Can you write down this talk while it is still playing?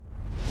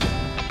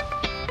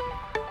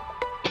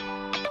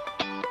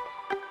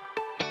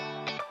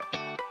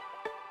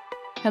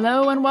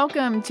Hello and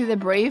welcome to the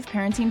Brave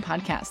Parenting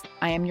Podcast.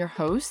 I am your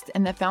host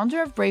and the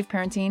founder of Brave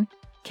Parenting,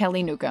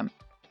 Kelly Newcomb.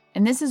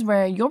 And this is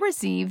where you'll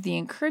receive the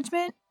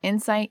encouragement,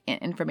 insight, and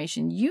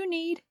information you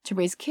need to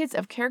raise kids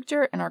of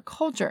character in our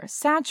culture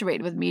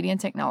saturated with media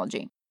and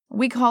technology.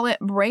 We call it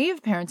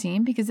Brave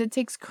Parenting because it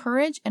takes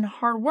courage and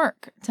hard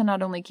work to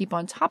not only keep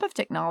on top of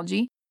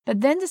technology, but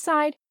then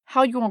decide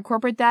how you will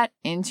incorporate that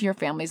into your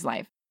family's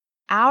life.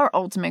 Our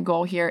ultimate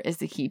goal here is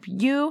to keep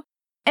you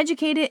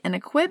educated and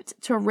equipped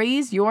to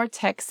raise your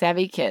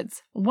tech-savvy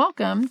kids.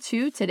 Welcome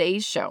to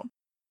today's show.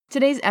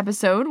 Today's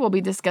episode will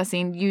be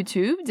discussing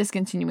YouTube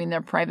discontinuing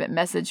their private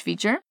message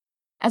feature,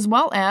 as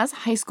well as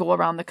high school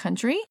around the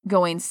country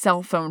going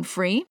cell phone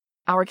free.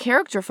 Our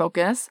character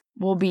focus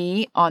will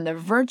be on the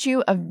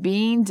virtue of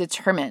being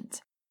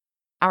determined.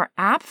 Our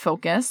app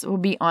focus will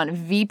be on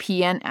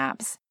VPN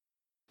apps.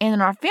 And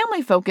in our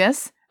family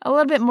focus, a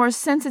little bit more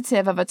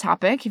sensitive of a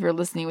topic if you're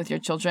listening with your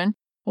children,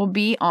 will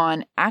be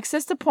on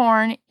access to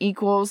porn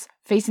equals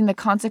facing the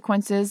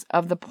consequences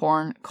of the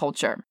porn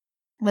culture.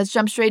 Let's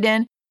jump straight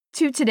in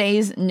to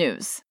today's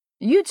news.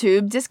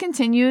 YouTube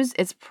discontinues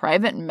its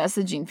private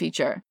messaging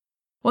feature.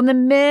 Well, in the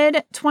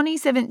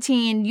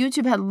mid-2017,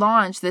 YouTube had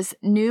launched this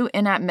new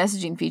in-app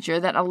messaging feature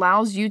that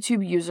allows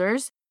YouTube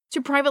users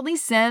to privately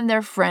send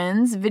their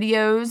friends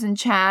videos and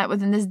chat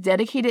within this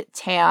dedicated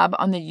tab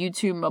on the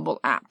YouTube mobile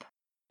app.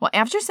 Well,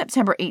 after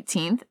September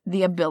 18th,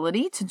 the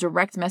ability to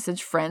direct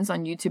message friends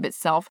on YouTube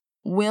itself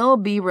will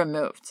be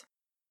removed.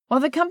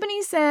 While the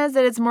company says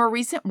that its more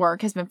recent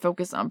work has been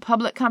focused on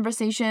public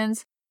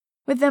conversations,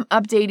 with them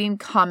updating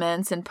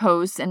comments and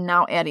posts and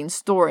now adding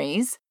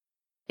stories,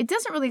 it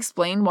doesn't really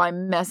explain why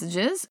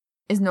messages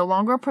is no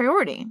longer a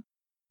priority.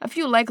 A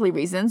few likely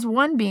reasons,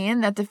 one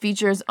being that the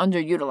feature is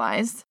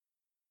underutilized.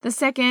 The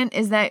second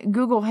is that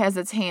Google has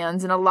its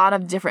hands in a lot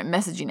of different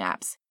messaging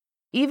apps.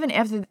 Even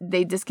after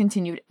they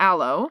discontinued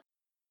Allo,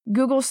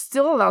 Google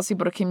still allows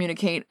people to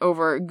communicate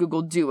over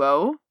Google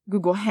Duo,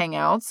 Google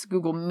Hangouts,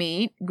 Google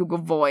Meet, Google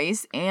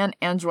Voice, and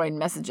Android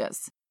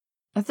Messages.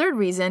 A third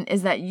reason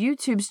is that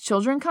YouTube's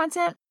children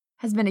content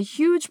has been a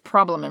huge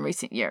problem in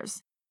recent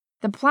years.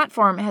 The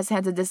platform has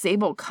had to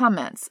disable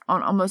comments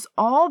on almost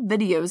all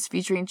videos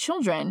featuring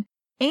children,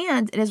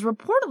 and it has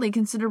reportedly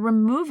considered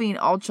removing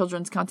all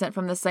children's content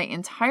from the site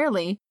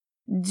entirely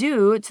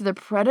due to the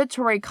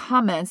predatory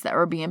comments that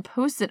were being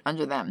posted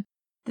under them.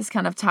 This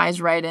kind of ties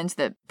right into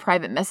the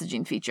private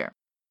messaging feature.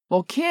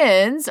 Well,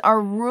 kids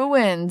are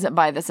ruined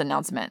by this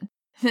announcement.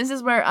 This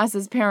is where us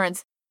as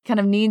parents kind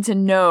of need to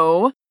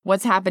know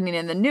what's happening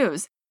in the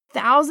news.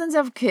 Thousands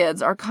of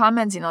kids are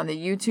commenting on the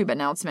YouTube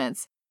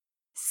announcements,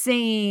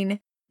 saying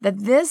that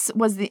this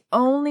was the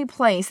only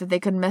place that they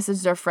could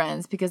message their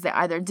friends because they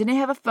either didn't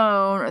have a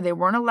phone or they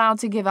weren't allowed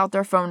to give out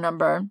their phone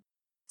number.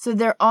 So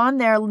they're on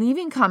there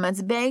leaving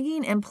comments,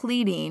 begging and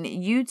pleading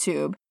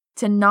YouTube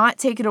to not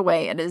take it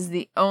away. It is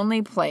the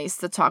only place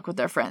to talk with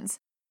their friends.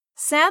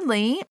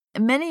 Sadly,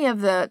 many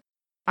of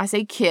I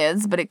say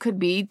kids, but it could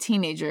be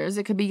teenagers,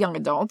 it could be young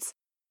adults,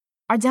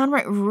 are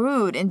downright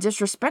rude and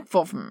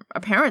disrespectful from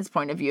a parent's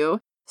point of view,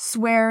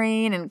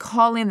 swearing and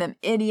calling them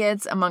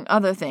idiots, among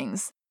other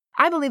things.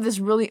 I believe this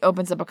really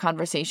opens up a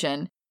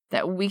conversation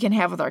that we can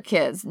have with our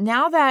kids.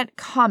 Now that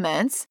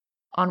comments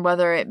on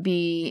whether it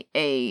be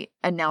an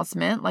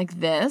announcement like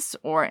this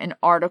or an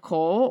article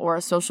or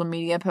a social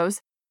media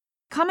post,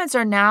 comments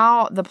are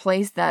now the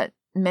place that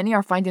many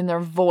are finding their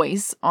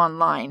voice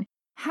online.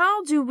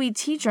 How do we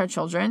teach our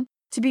children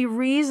to be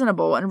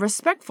reasonable and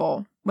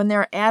respectful when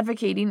they're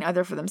advocating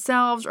either for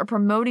themselves or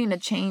promoting a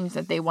change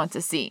that they want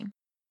to see?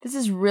 This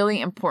is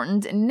really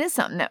important, and it is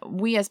something that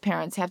we as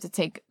parents have to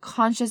take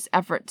conscious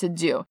effort to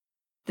do.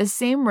 The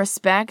same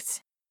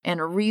respect and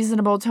a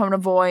reasonable tone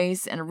of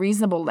voice and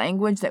reasonable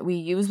language that we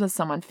use with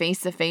someone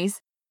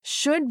face-to-face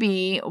should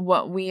be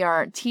what we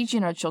are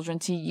teaching our children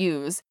to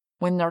use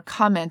when they're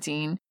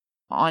commenting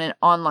on an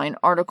online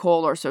article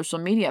or social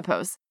media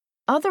post.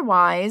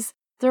 Otherwise,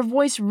 their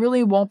voice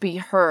really won't be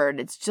heard.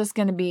 It's just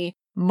going to be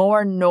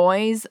more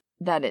noise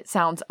that it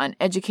sounds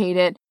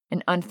uneducated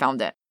and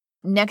unfounded.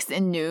 Next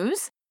in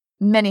news,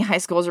 many high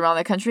schools around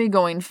the country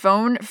going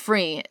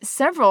phone-free,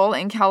 several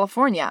in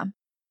California.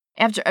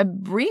 After a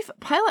brief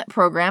pilot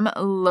program,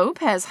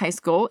 Lopez High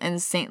School in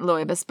St.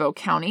 Louis Obispo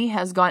County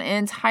has gone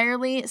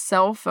entirely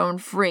cell phone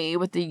free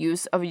with the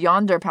use of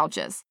Yonder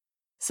pouches.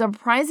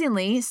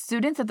 Surprisingly,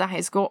 students at the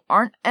high school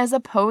aren't as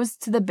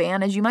opposed to the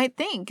ban as you might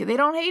think. They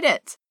don't hate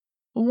it.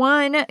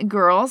 One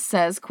girl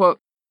says, quote,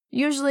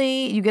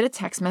 "Usually you get a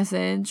text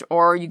message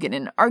or you get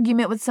in an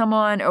argument with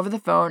someone over the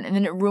phone and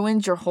then it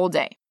ruins your whole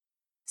day.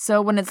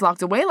 So when it's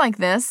locked away like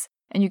this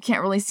and you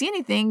can't really see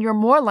anything, you're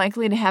more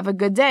likely to have a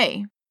good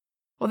day."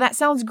 Well, that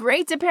sounds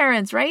great to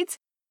parents, right?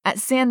 At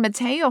San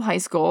Mateo High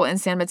School in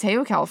San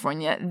Mateo,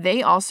 California,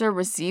 they also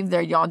received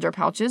their Yonder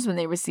pouches when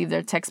they received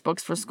their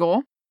textbooks for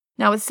school.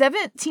 Now, with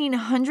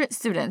 1,700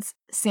 students,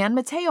 San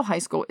Mateo High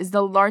School is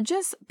the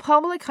largest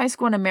public high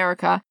school in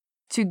America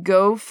to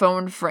go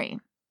phone-free.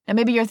 And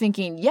maybe you're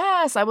thinking,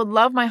 yes, I would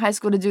love my high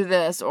school to do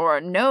this,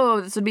 or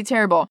no, this would be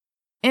terrible.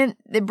 And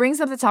it brings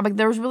up the topic,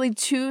 there's really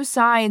two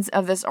sides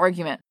of this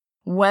argument.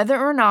 Whether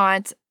or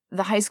not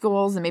the high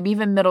schools and maybe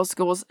even middle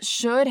schools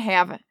should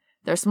have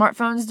their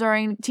smartphones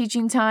during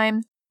teaching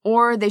time,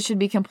 or they should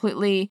be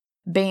completely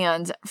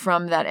banned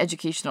from that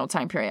educational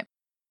time period.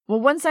 Well,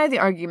 one side of the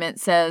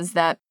argument says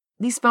that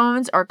these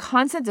phones are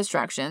constant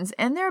distractions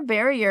and they're a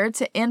barrier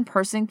to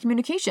in-person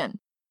communication.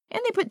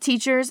 And they put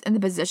teachers in the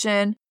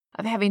position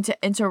of having to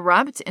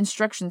interrupt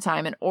instruction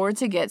time in order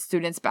to get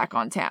students back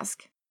on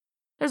task.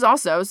 There's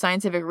also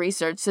scientific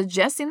research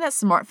suggesting that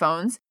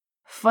smartphones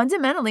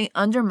fundamentally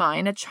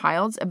undermine a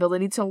child's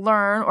ability to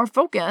learn or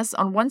focus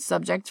on one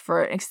subject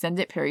for an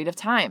extended period of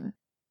time.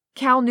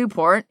 Cal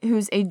Newport,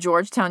 who's a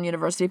Georgetown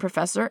University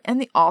professor and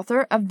the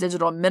author of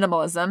Digital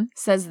Minimalism,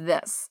 says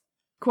this,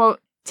 quote,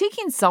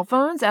 "Taking cell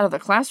phones out of the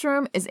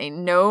classroom is a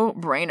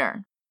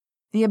no-brainer.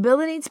 The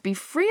ability to be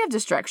free of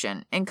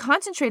distraction and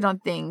concentrate on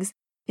things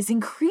is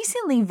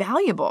increasingly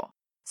valuable.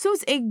 So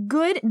it's a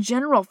good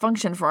general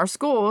function for our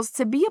schools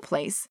to be a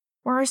place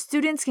where our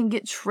students can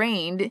get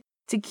trained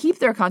to keep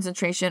their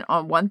concentration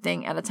on one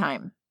thing at a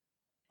time."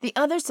 The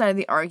other side of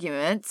the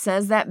argument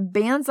says that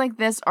bans like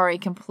this are a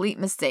complete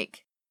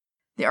mistake.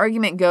 The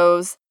argument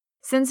goes,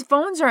 since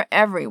phones are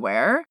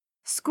everywhere,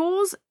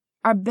 schools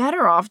are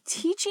better off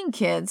teaching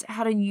kids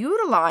how to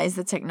utilize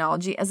the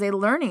technology as a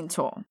learning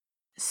tool.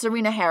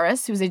 Serena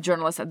Harris, who's a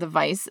journalist at The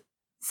Vice,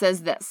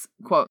 says this,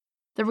 quote,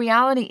 "The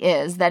reality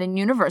is that in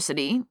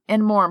university,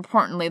 and more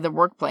importantly, the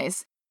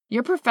workplace,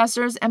 your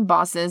professors and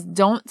bosses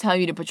don't tell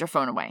you to put your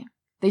phone away.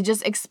 They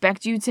just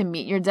expect you to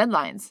meet your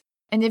deadlines.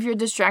 And if you're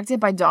distracted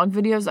by dog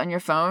videos on your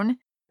phone,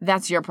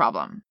 that's your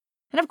problem."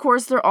 And of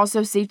course, there are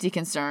also safety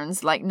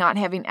concerns like not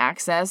having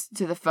access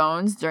to the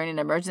phones during an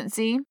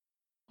emergency.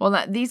 Well,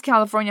 at these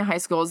California high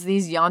schools,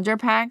 these Yonder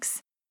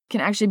packs can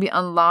actually be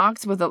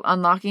unlocked with an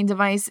unlocking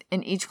device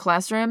in each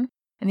classroom.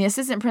 And the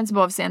assistant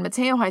principal of San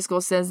Mateo High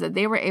School says that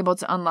they were able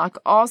to unlock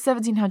all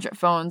 1,700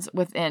 phones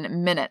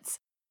within minutes,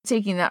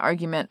 taking that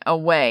argument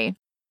away.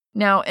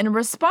 Now, in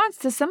response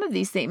to some of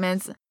these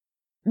statements,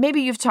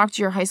 maybe you've talked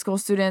to your high school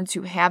students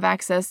who have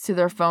access to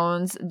their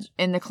phones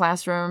in the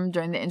classroom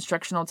during the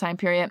instructional time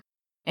period,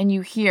 and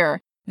you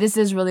hear this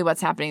is really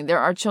what's happening. There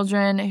are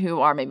children who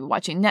are maybe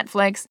watching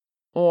Netflix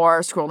or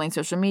scrolling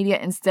social media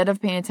instead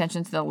of paying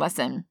attention to the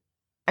lesson.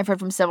 I've heard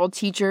from several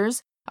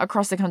teachers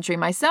across the country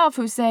myself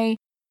who say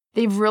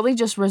they've really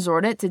just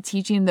resorted to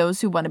teaching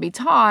those who want to be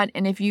taught,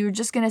 and if you're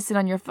just going to sit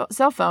on your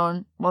cell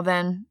phone, well,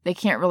 then they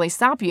can't really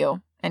stop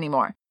you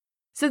anymore.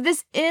 So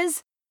this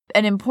is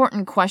an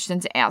important question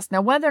to ask.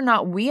 Now, whether or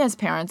not we as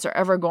parents are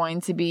ever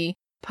going to be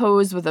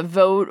posed with a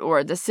vote or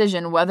a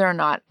decision whether or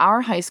not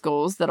our high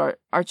schools that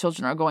our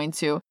children are going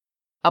to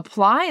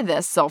apply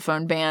this cell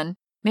phone ban,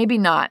 maybe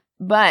not.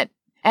 But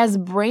as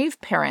brave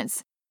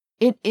parents,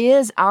 it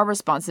is our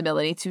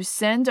responsibility to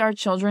send our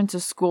children to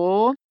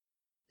school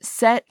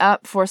set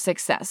up for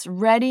success,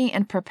 ready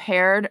and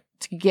prepared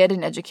to get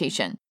an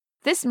education.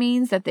 This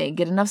means that they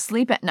get enough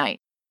sleep at night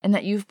and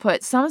that you've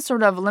put some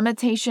sort of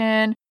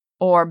limitation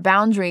or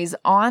boundaries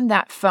on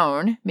that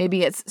phone.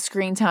 Maybe it's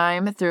screen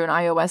time through an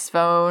iOS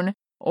phone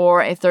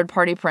or a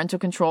third-party parental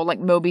control like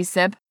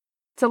MobiSip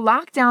to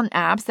lock down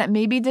apps that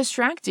may be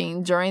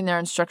distracting during their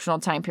instructional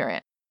time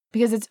period.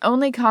 Because it's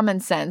only common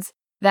sense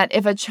that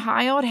if a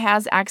child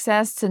has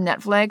access to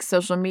Netflix,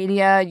 social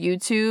media,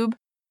 YouTube,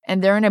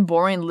 and they're in a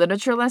boring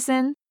literature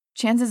lesson,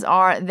 chances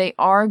are they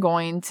are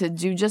going to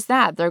do just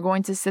that. They're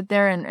going to sit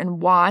there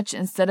and watch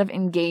instead of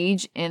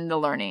engage in the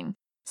learning.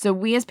 So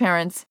we as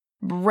parents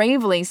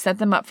bravely set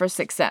them up for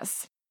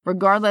success,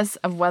 regardless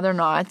of whether or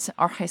not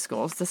our high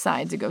schools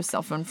decide to go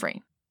cell phone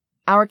free.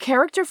 Our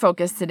character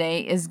focus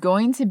today is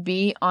going to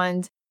be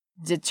on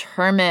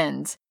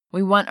determined.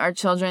 We want our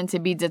children to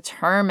be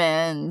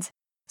determined.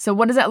 So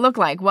what does that look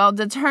like? Well,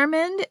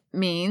 determined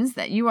means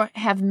that you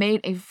have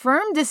made a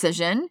firm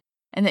decision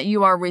and that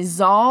you are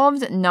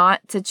resolved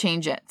not to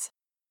change it.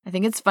 I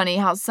think it's funny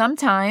how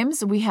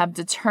sometimes we have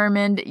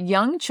determined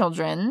young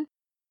children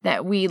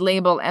that we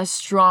label as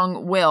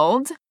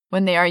strong-willed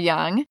when they are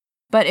young.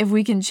 But if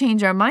we can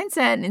change our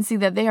mindset and see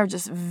that they are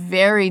just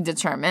very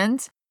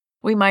determined,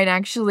 we might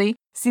actually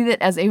see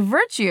that as a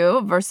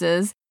virtue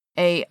versus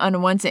an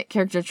unwanted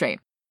character trait.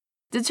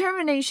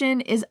 Determination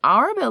is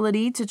our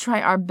ability to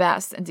try our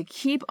best and to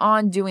keep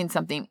on doing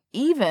something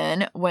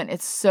even when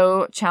it's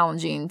so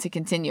challenging to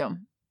continue.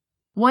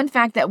 One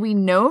fact that we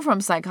know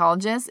from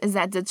psychologists is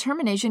that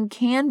determination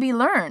can be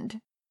learned.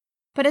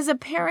 But as a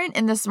parent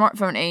in the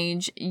smartphone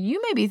age,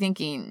 you may be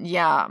thinking,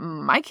 yeah,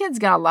 my kid's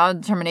got a lot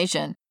of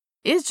determination.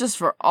 It's just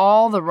for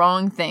all the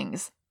wrong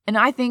things. And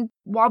I think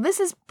while this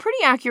is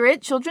pretty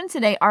accurate, children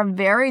today are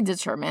very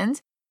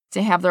determined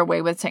to have their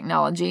way with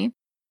technology.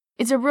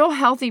 It's a real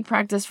healthy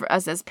practice for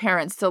us as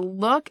parents to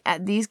look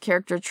at these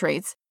character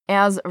traits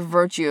as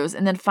virtues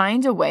and then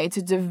find a way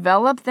to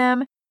develop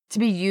them to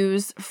be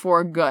used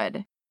for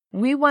good.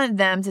 We want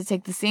them to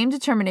take the same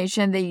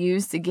determination they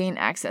use to gain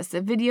access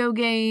to video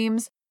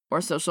games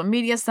or social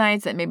media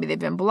sites that maybe they've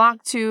been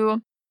blocked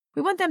to.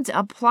 We want them to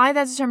apply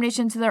that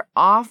determination to their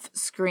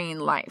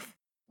off-screen life,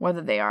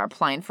 whether they are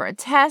applying for a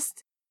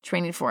test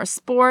training for a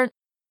sport,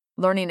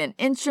 learning an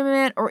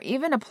instrument, or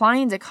even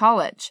applying to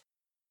college.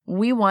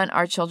 We want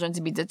our children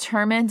to be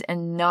determined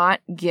and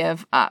not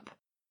give up.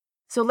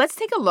 So let's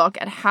take a look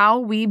at how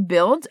we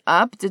build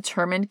up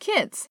determined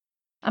kids.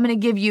 I'm going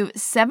to give you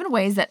 7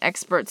 ways that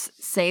experts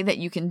say that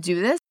you can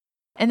do this,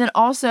 and then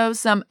also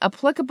some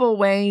applicable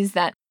ways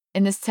that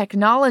in this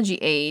technology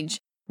age,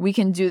 we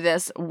can do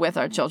this with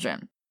our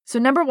children. So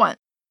number 1,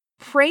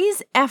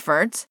 praise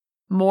effort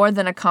more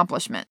than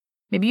accomplishment.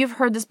 Maybe you've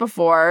heard this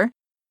before.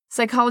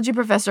 Psychology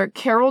professor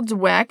Carol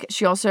Dweck,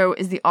 she also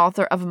is the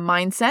author of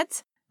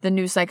Mindset, The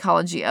New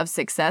Psychology of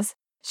Success.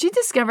 She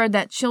discovered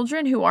that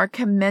children who are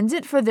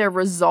commended for their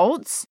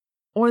results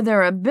or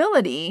their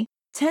ability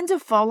tend to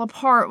fall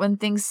apart when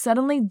things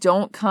suddenly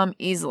don't come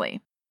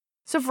easily.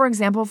 So for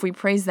example, if we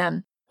praise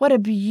them, "What a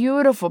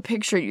beautiful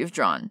picture you've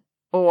drawn,"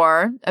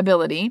 or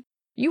ability,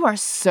 "You are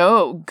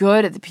so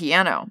good at the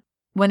piano."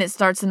 When it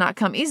starts to not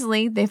come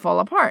easily, they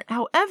fall apart.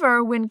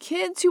 However, when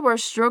kids who are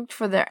stroked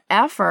for their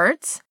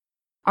efforts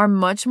are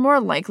much more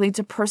likely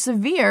to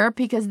persevere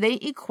because they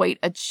equate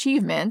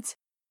achievement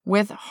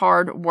with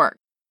hard work.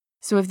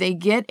 So if they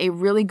get a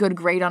really good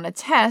grade on a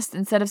test,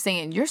 instead of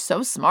saying, "You're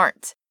so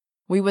smart,"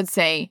 we would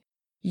say,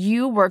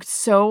 "You worked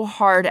so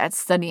hard at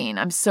studying.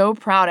 I'm so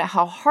proud at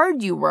how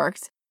hard you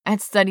worked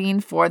at studying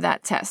for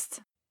that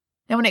test."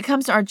 Now, when it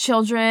comes to our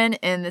children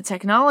in the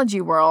technology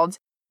world,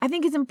 I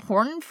think it's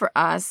important for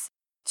us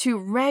to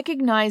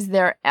recognize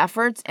their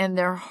efforts and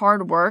their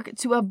hard work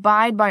to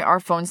abide by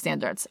our phone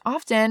standards.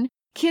 Often,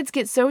 kids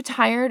get so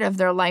tired of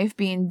their life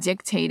being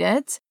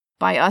dictated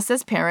by us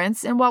as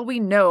parents, and while we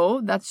know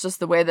that's just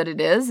the way that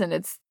it is and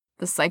it's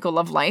the cycle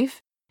of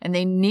life, and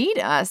they need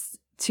us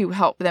to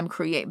help them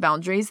create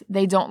boundaries,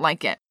 they don't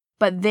like it.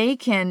 But they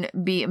can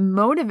be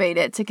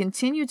motivated to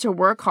continue to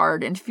work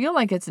hard and feel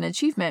like it's an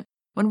achievement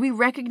when we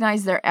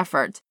recognize their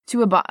effort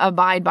to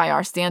abide by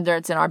our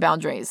standards and our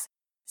boundaries.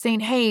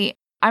 Saying, "Hey,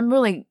 I'm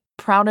really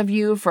proud of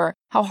you for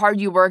how hard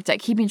you worked at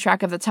keeping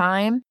track of the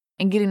time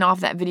and getting off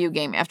that video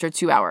game after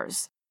 2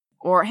 hours."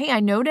 Or, "Hey, I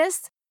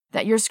noticed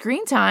that your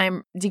screen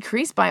time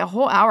decreased by a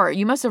whole hour.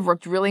 You must have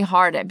worked really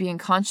hard at being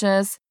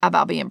conscious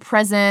about being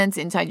present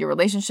inside your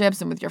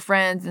relationships and with your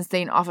friends and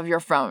staying off of your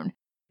phone.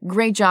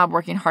 Great job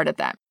working hard at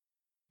that."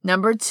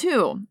 Number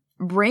 2,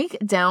 break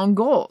down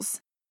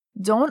goals.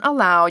 Don't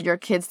allow your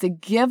kids to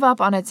give up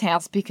on a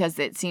task because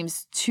it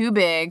seems too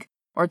big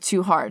or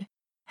too hard.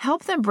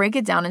 Help them break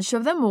it down and show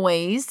them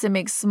ways to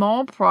make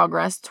small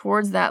progress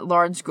towards that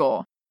large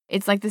goal.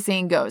 It's like the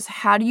saying goes,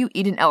 how do you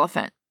eat an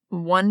elephant?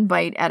 1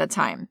 bite at a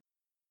time.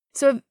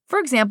 So, for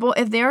example,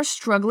 if they are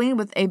struggling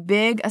with a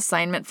big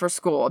assignment for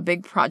school, a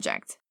big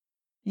project,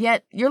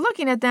 yet you're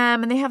looking at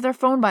them and they have their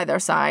phone by their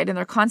side and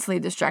they're constantly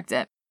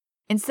distracted,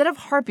 instead of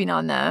harping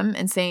on them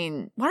and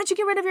saying, "Why don't you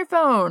get rid of your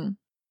phone?"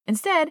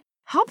 Instead,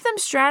 help them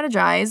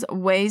strategize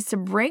ways to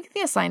break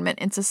the assignment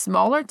into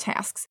smaller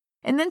tasks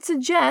and then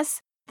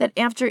suggest that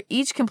after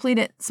each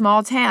completed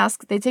small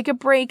task, they take a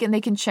break and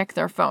they can check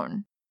their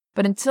phone.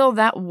 But until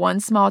that one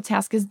small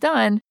task is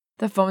done,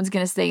 the phone's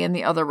going to stay in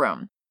the other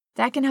room.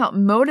 That can help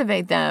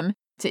motivate them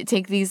to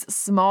take these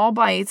small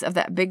bites of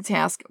that big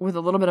task with a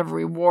little bit of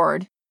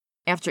reward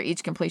after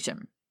each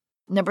completion.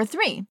 Number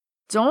 3,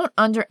 don't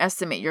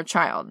underestimate your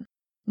child.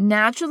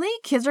 Naturally,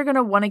 kids are going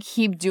to want to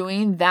keep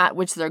doing that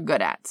which they're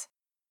good at.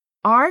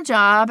 Our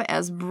job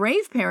as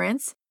brave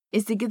parents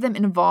is to get them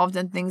involved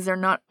in things they're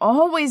not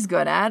always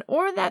good at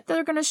or that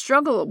they're going to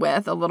struggle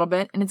with a little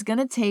bit, and it's going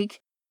to take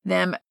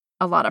them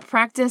a lot of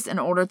practice in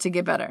order to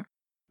get better.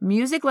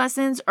 Music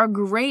lessons are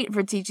great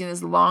for teaching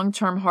this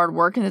long-term hard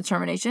work and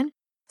determination.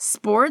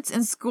 Sports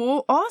and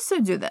school also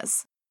do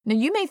this. Now,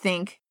 you may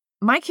think,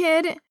 my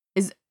kid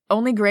is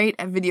only great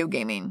at video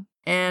gaming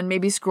and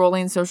maybe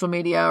scrolling social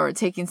media or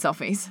taking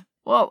selfies.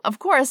 Well, of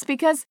course,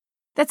 because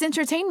that's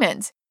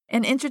entertainment,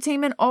 and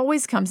entertainment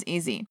always comes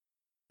easy.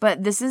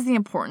 But this is the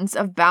importance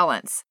of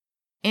balance.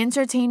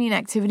 Entertaining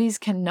activities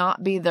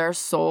cannot be their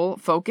sole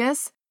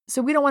focus.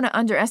 So we don't want to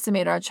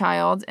underestimate our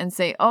child and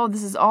say, "Oh,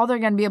 this is all they're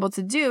going to be able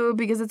to do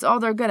because it's all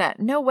they're good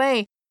at." No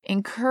way.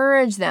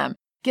 Encourage them.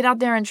 Get out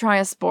there and try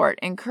a sport.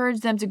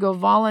 Encourage them to go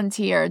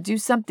volunteer, do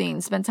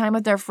something, spend time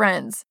with their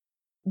friends.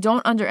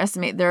 Don't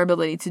underestimate their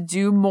ability to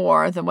do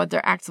more than what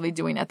they're actively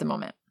doing at the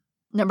moment.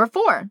 Number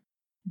 4,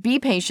 be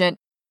patient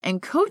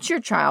and coach your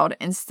child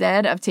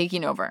instead of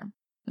taking over.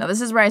 Now,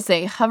 this is where I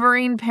say,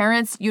 hovering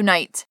parents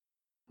unite.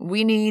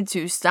 We need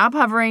to stop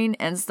hovering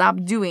and stop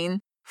doing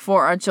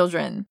for our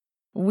children.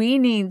 We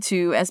need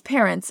to, as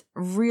parents,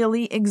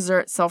 really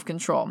exert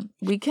self-control.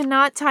 We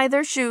cannot tie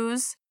their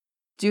shoes,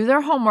 do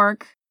their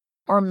homework,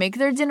 or make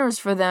their dinners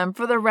for them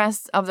for the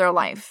rest of their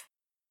life.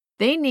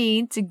 They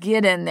need to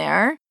get in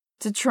there,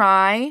 to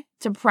try,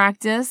 to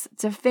practice,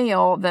 to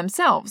fail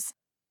themselves.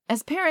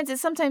 As parents,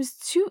 it's sometimes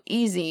too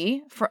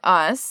easy for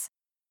us,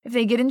 if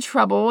they get in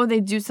trouble or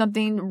they do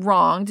something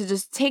wrong, to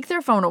just take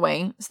their phone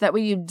away so that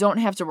way you don't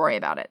have to worry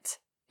about it.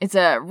 It's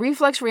a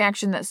reflex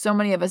reaction that so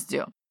many of us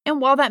do. And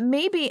while that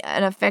may be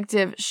an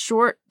effective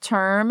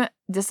short-term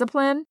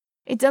discipline,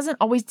 it doesn't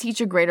always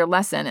teach a greater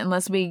lesson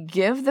unless we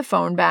give the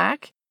phone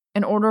back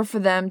in order for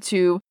them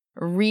to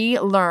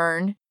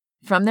relearn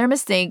from their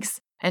mistakes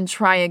and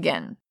try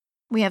again.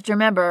 We have to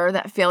remember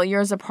that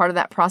failure is a part of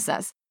that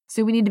process.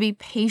 So we need to be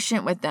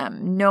patient with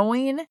them,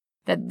 knowing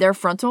that their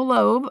frontal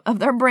lobe of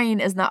their brain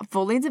is not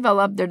fully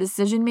developed. Their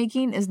decision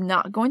making is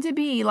not going to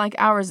be like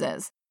ours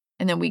is.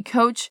 And then we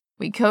coach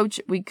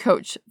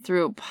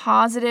through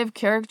positive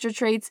character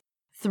traits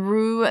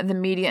through the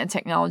media and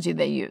technology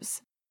they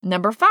use.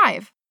 Number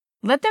 5,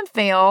 let them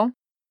fail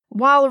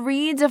while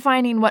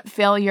redefining what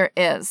failure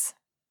is.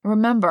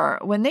 Remember,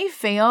 when they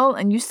fail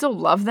and you still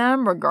love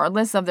them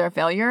regardless of their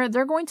failure,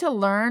 they're going to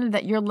learn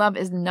that your love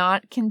is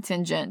not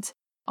contingent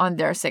on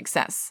their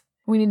success.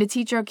 We need to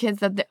teach our kids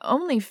that the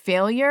only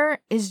failure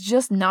is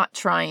just not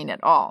trying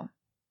at all.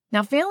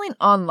 Now, failing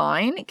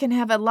online can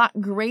have a lot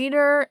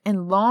greater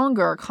and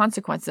longer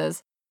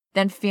consequences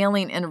than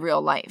failing in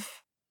real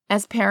life.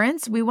 As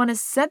parents, we want to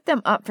set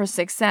them up for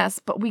success,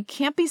 but we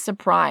can't be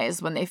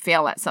surprised when they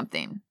fail at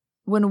something.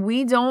 When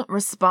we don't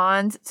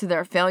respond to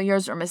their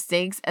failures or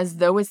mistakes as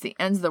though it's the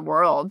end of the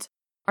world,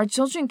 our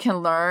children can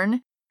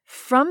learn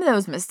from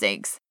those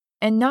mistakes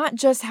and not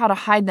just how to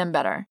hide them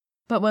better.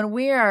 But when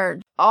we are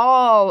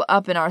all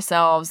up in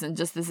ourselves and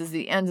just this is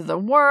the end of the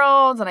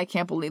world and I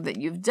can't believe that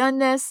you've done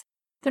this,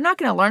 they're not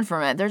going to learn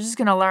from it. They're just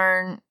going to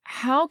learn,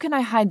 how can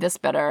I hide this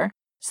better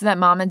so that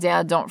mom and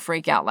dad don't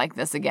freak out like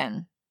this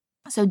again?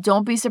 So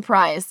don't be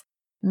surprised.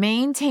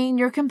 Maintain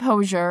your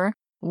composure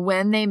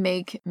when they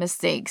make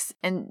mistakes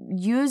and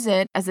use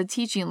it as a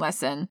teaching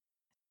lesson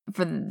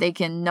for they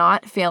can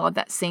not fail at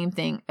that same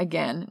thing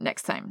again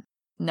next time.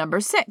 Number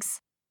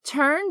 6,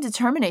 turn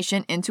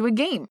determination into a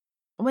game.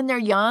 When they're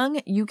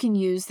young, you can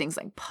use things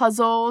like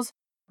puzzles,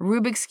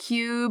 Rubik's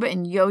Cube,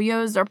 and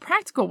yo-yos are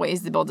practical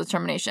ways to build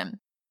determination.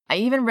 I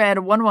even read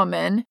one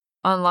woman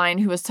online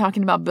who was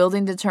talking about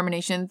building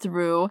determination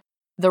through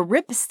the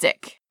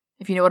ripstick.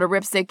 If you know what a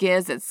ripstick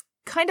is, it's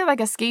kind of like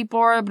a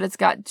skateboard, but it's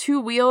got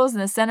 2 wheels in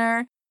the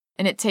center,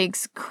 and it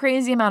takes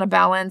crazy amount of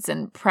balance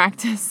and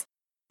practice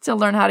to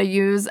learn how to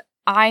use.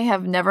 I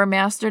have never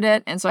mastered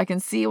it, and so I can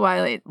see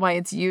why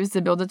it's used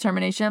to build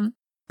determination.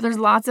 But there's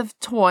lots of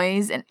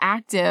toys and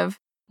active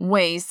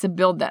ways to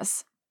build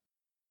this.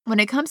 When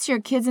it comes to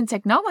your kids and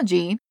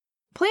technology,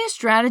 play a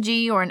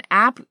strategy or an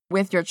app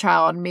with your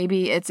child.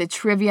 Maybe it's a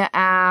trivia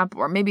app,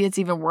 or maybe it's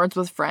even Words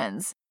with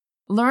Friends.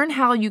 Learn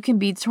how you can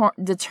be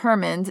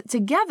determined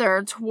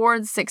together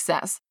towards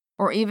success,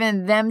 or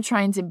even them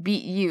trying to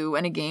beat you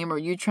in a game or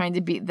you trying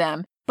to beat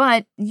them.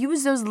 But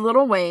use those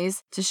little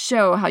ways to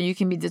show how you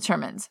can be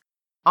determined.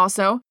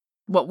 Also,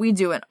 what we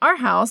do in our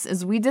house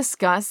is we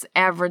discuss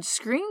average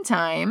screen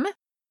time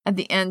at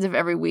the end of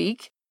every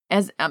week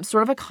as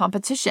sort of a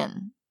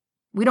competition.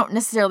 We don't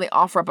necessarily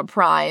offer up a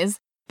prize,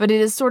 but it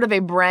is sort of a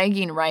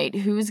bragging right.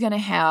 Who's going to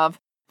have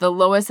the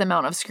lowest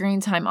amount of screen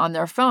time on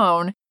their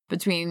phone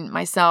between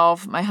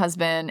myself, my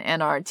husband,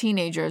 and our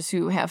teenagers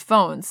who have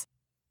phones.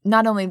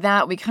 Not only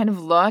that, we kind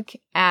of look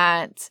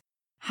at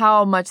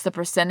how much the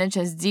percentage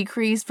has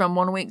decreased from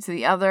one week to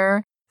the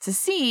other to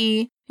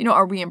see,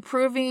 are we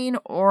improving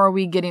or are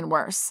we getting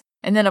worse?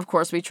 And then, of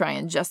course, we try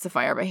and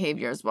justify our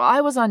behaviors. Well,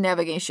 I was on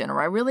navigation,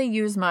 or I really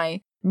used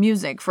my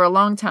music for a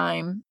long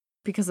time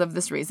because of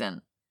this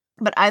reason.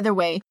 But either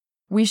way,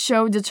 we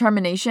show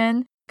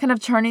determination, kind of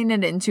turning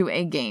it into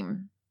a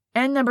game.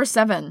 And number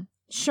 7,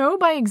 show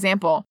by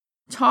example.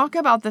 Talk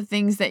about the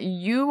things that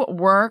you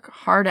work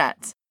hard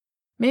at.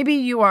 Maybe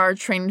you are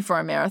training for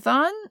a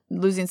marathon,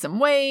 losing some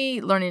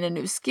weight, learning a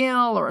new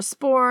skill or a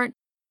sport,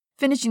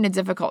 finishing a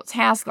difficult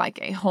task like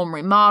a home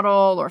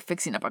remodel or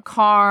fixing up a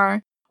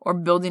car or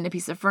building a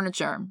piece of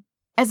furniture.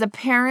 As a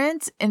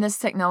parent in this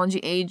technology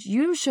age,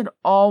 you should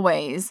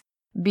always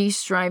be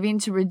striving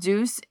to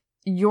reduce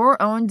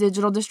your own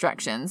digital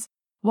distractions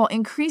while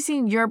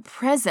increasing your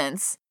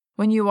presence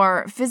when you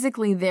are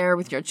physically there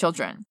with your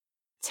children.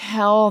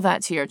 Tell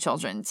that to your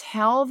children.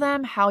 Tell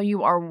them how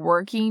you are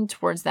working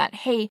towards that.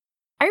 Hey,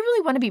 I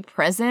really want to be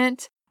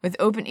present with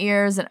open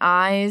ears and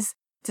eyes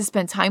to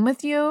spend time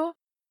with you.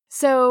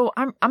 So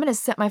I'm going to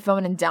set my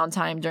phone in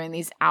downtime during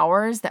these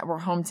hours that we're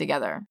home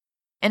together.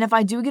 And if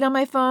I do get on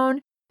my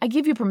phone, I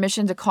give you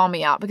permission to call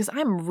me out because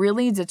I'm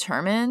really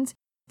determined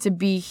to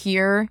be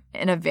here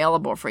and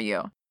available for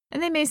you.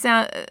 And they may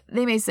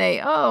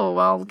say, oh,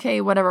 well, okay,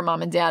 whatever,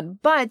 mom and dad.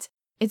 But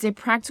it's a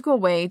practical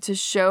way to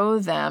show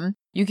them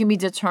you can be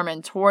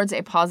determined towards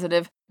a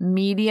positive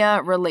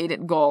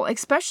media-related goal,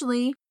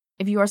 especially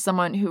if you are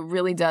someone who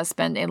really does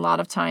spend a lot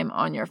of time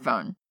on your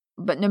phone.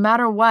 But no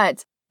matter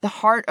what, the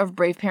heart of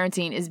brave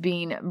parenting is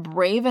being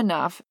brave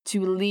enough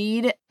to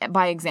lead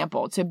by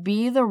example, to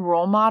be the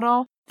role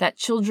model that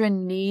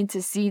children need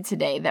to see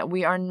today, that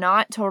we are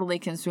not totally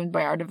consumed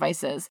by our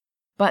devices,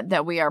 but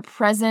that we are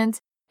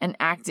present and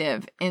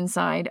active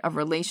inside of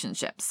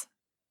relationships.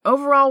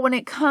 Overall, when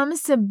it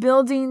comes to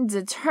building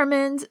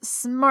determined,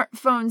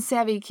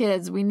 smartphone-savvy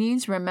kids, we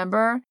need to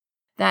remember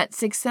that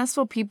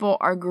successful people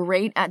are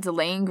great at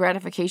delaying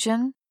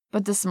gratification,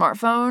 but the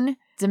smartphone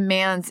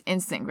demands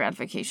instant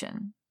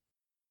gratification.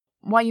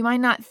 While you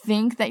might not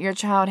think that your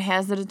child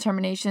has the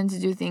determination to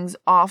do things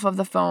off of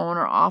the phone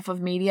or off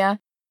of media,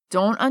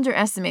 Don't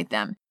underestimate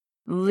them.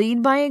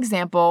 Lead by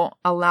example,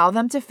 allow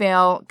them to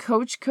fail,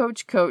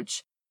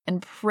 coach,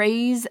 and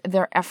praise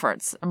their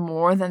efforts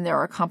more than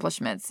their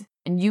accomplishments.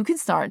 And you can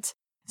start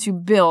to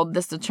build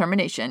this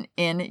determination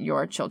in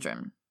your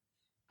children.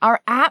 Our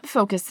app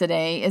focus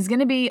today is going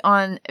to be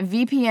on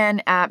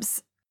VPN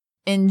apps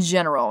in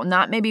general,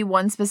 not maybe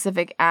one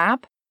specific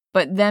app,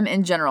 but them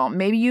in general.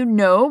 Maybe you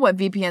know what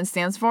VPN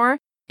stands for.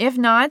 If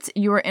not,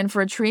 you are in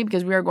for a treat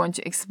because we are going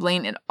to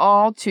explain it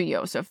all to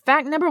you. So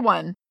fact number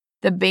 1,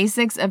 the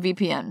basics of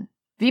VPN.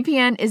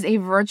 VPN is a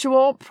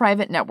virtual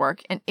private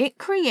network, and it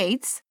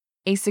creates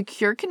a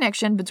secure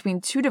connection between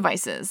two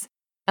devices,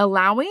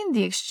 allowing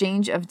the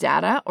exchange of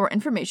data or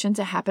information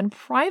to happen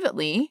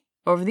privately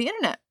over the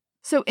internet.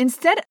 So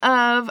instead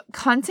of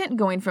content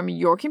going from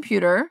your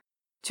computer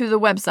to the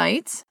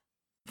website,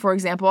 for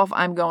example, if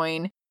I'm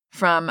going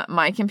from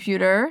my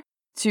computer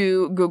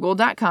to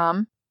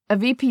google.com, a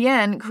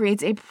VPN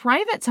creates a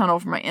private tunnel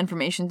for my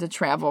information to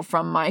travel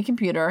from my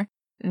computer,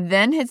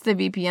 then hits the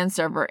VPN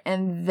server,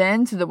 and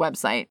then to the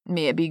website,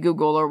 may it be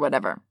Google or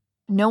whatever.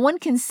 No one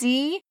can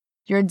see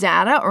your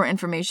data or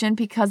information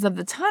because of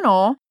the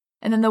tunnel,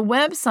 and then the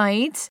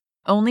website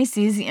only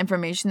sees the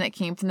information that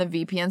came from the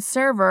VPN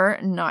server,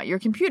 not your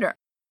computer.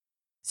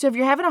 So if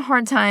you're having a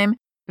hard time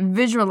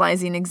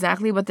visualizing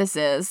exactly what this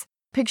is,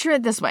 picture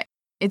it this way.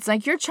 It's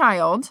like your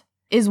child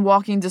is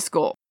walking to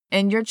school,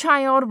 and your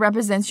child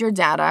represents your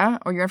data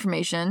or your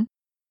information,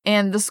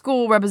 and the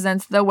school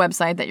represents the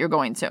website that you're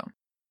going to.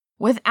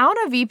 Without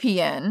a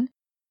VPN,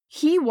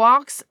 he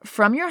walks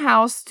from your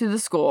house to the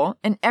school,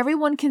 and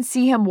everyone can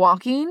see him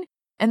walking,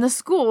 and the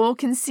school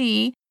can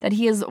see that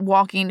he is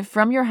walking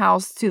from your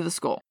house to the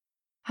school.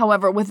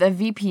 However, with a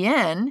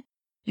VPN,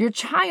 your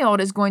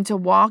child is going to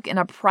walk in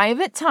a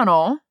private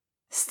tunnel,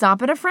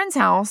 stop at a friend's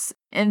house,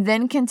 and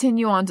then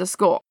continue on to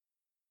school.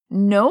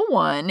 No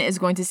one is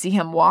going to see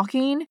him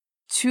walking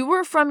to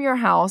or from your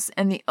house,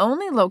 and the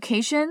only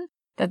location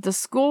that the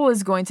school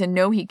is going to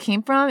know he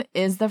came from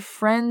is the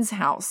friend's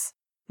house,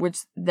 which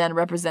then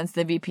represents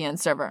the VPN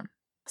server.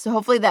 So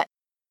hopefully that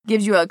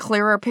gives you a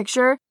clearer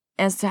picture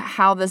as to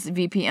how this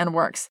VPN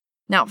works.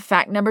 Now,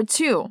 fact number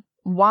 2,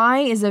 why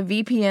is a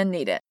VPN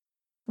needed?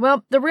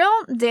 Well, the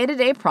real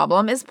day-to-day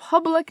problem is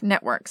public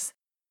networks.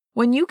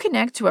 When you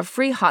connect to a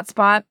free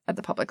hotspot at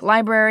the public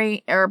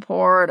library,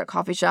 airport, a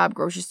coffee shop,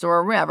 grocery store,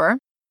 or wherever,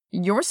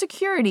 your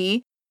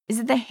security is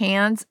at the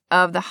hands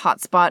of the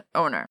hotspot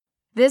owner.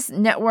 This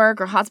network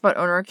or hotspot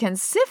owner can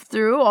sift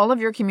through all of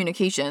your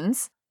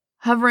communications,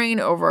 hovering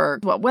over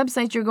what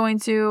website you're going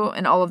to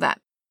and all of that.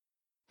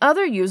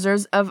 Other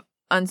users of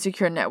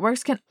unsecured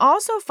networks can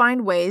also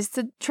find ways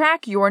to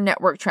track your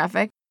network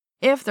traffic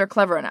if they're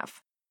clever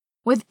enough.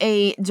 With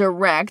a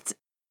direct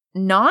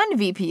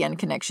non-VPN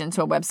connection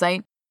to a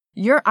website,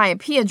 your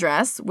IP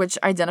address, which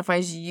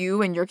identifies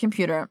you and your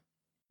computer,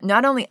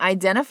 not only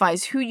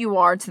identifies who you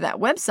are to that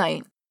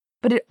website,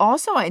 but it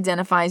also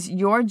identifies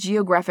your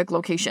geographic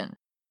location.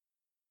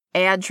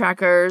 Ad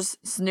trackers,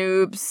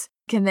 snoops,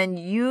 can then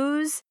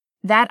use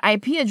that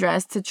IP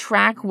address to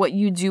track what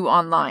you do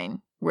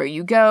online, where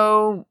you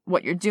go,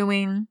 what you're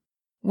doing.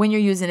 When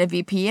you're using a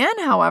VPN,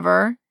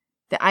 however,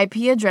 the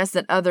IP address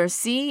that others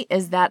see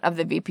is that of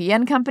the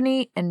VPN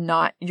company and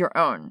not your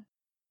own.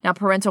 Now,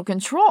 parental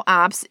control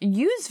apps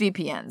use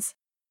VPNs.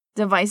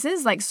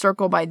 Devices like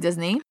Circle by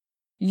Disney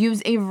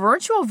use a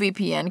virtual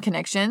VPN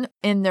connection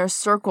in their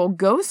Circle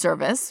Go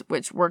service,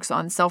 which works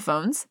on cell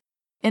phones,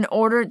 in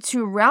order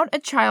to route a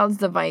child's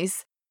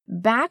device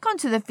back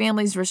onto the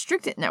family's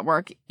restricted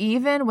network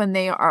even when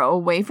they are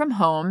away from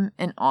home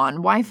and on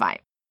Wi-Fi.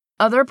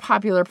 Other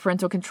popular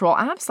parental control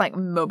apps like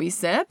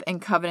MobiSip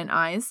and Covenant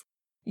Eyes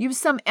use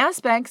some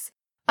aspects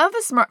of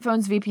a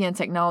smartphone's VPN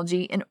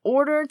technology in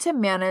order to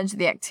manage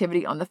the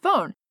activity on the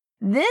phone.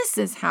 This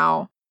is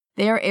how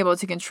they are able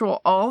to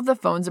control all of the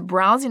phone's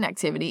browsing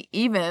activity,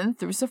 even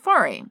through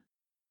Safari.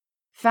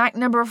 Fact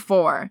number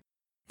 4,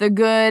 the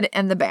good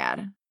and the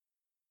bad.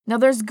 Now,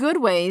 there's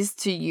good ways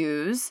to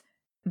use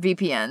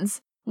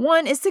VPNs.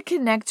 One is to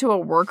connect to a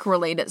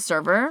work-related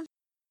server.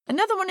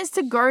 Another one is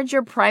to guard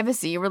your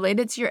privacy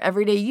related to your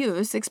everyday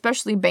use,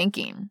 especially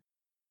banking.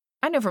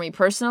 I know for me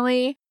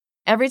personally,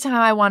 every time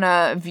I want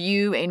to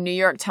view a New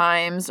York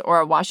Times or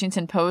a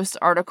Washington Post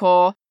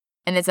article,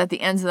 and it's at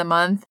the end of the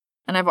month,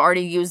 and I've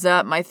already used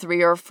up my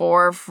 3 or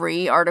 4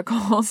 free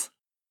articles,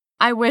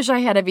 I wish I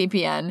had a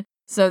VPN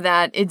so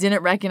that it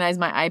didn't recognize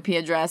my IP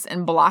address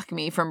and block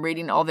me from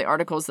reading all the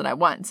articles that I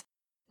want.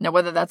 Now,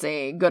 whether that's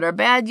a good or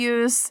bad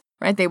use,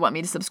 right? They want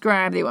me to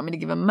subscribe. They want me to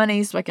give them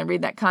money so I can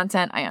read that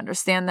content. I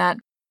understand that.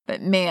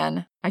 But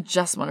man, I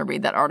just want to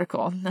read that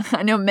article.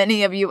 I know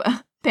many of you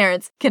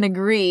parents can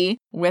agree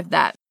with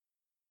that.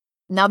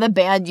 Now, the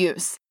bad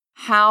use.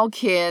 How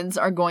kids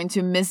are going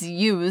to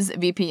misuse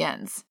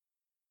VPNs.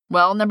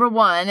 Well, number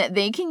 1,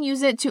 they can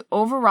use it to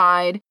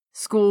override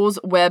school's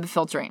web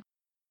filtering.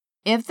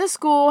 If the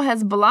school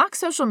has blocked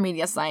social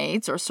media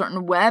sites or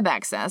certain web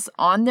access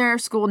on their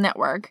school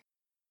network,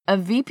 a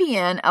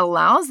VPN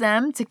allows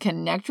them to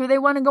connect where they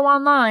want to go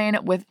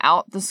online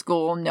without the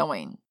school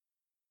knowing.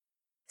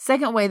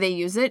 Second way they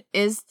use it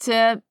is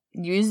to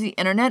use the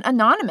internet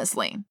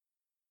anonymously.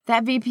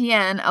 That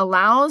VPN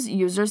allows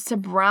users to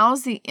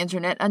browse the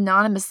internet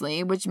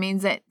anonymously, which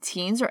means that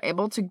teens are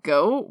able to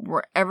go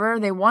wherever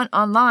they want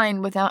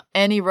online without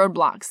any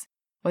roadblocks,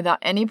 without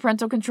any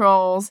parental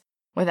controls,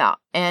 without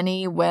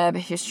any web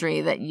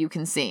history that you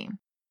can see.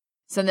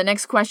 So the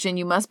next question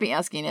you must be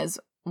asking is,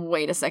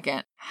 wait a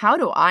second, how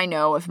do I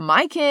know if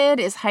my kid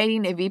is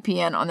hiding a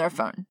VPN on their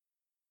phone?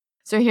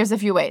 So here's a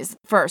few ways.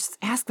 First,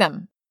 ask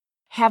them.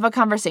 Have a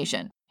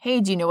conversation.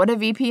 Hey, do you know what a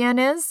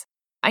VPN is?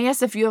 I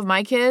asked a few of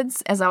my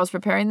kids as I was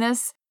preparing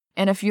this,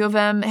 and a few of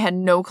them had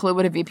no clue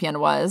what a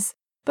VPN was,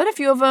 but a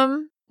few of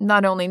them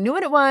not only knew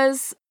what it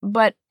was,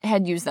 but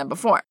had used them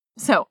before.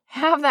 So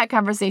have that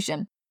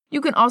conversation. You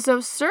can also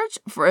search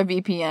for a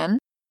VPN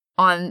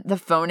on the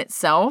phone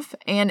itself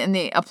and in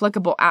the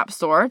applicable app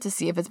store to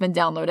see if it's been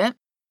downloaded.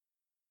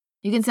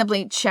 You can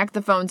simply check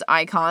the phone's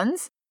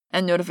icons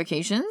and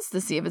notifications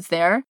to see if it's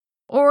there,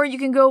 or you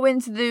can go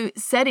into the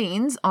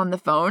settings on the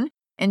phone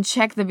and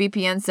check the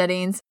VPN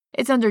settings.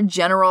 It's under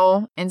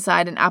General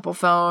inside an Apple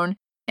phone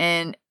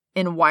and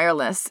in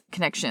wireless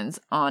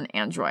connections on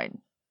Android.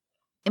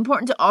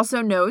 Important to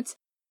also note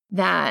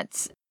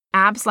that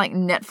apps like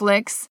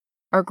Netflix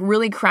are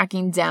really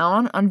cracking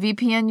down on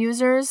VPN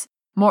users.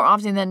 More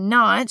often than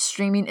not,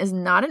 streaming is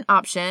not an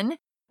option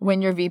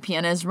when your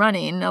VPN is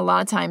running. A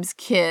lot of times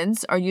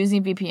kids are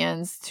using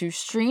VPNs to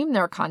stream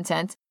their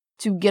content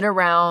to get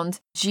around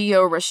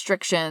geo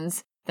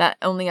restrictions that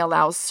only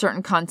allows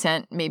certain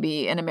content,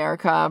 maybe in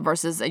America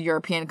versus a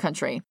European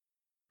country.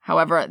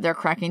 However, they're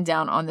cracking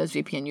down on those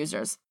VPN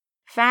users.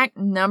 Fact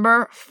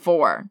number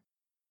 4.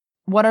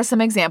 What are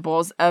some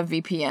examples of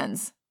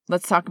VPNs?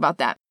 Let's talk about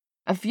that.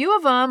 A few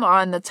of them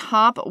are on the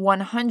top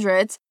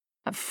 100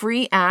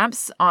 free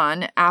apps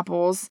on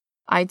Apple's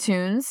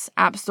iTunes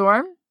App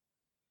Store.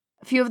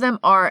 A few of them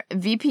are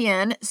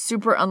VPN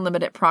Super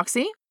Unlimited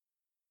Proxy,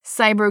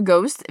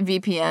 CyberGhost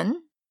VPN,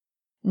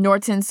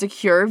 Norton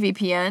Secure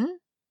VPN,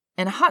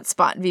 and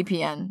Hotspot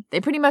VPN.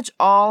 They pretty much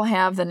all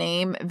have the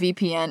name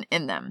VPN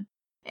in them.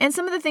 And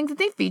some of the things that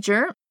they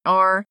feature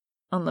are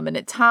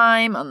unlimited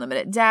time,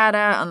 unlimited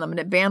data,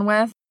 unlimited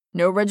bandwidth,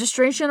 no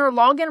registration or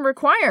login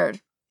required.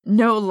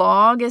 No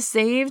log is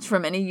saved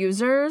from any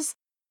users.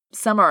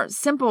 Some are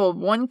simple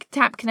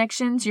one-tap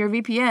connection to your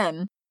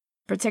VPN.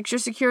 Protects your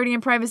security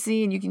and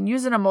privacy, and you can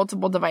use it on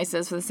multiple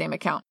devices for the same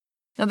account.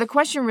 Now, the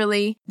question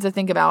really to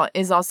think about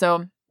is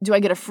also, do I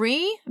get a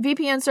free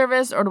VPN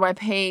service or do I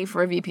pay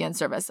for a VPN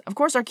service? Of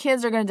course, our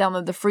kids are going to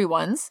download the free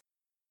ones,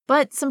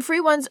 but some free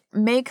ones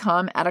may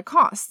come at a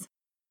cost.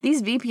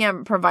 These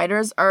VPN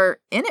providers are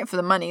in it for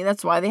the money.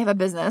 That's why they have a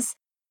business.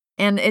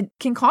 And it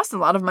can cost a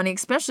lot of money,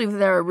 especially if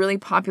they're a really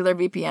popular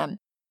VPN.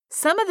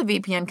 Some of the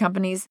VPN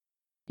companies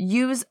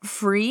use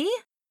free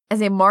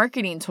as a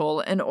marketing tool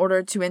in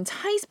order to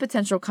entice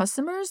potential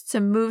customers to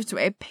move to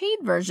a paid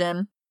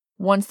version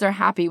once they're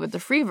happy with the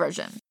free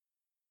version.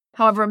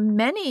 However,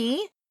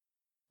 many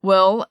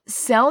will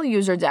sell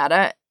user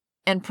data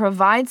and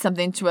provide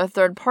something to a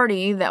third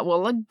party that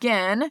will,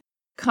 again,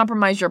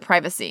 compromise your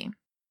privacy.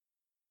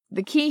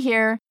 The key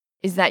here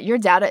is that your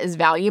data is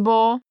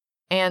valuable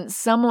and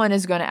someone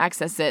is going to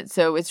access it.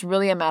 So it's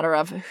really a matter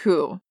of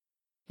who.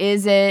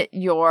 Is it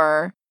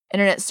your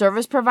internet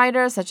service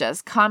provider, such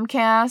as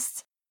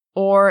Comcast,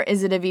 or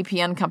is it a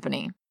VPN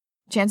company?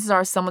 Chances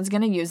are someone's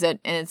going to use it,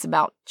 and it's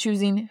about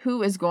choosing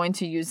who is going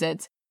to use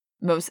it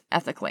most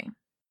ethically.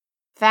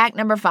 Fact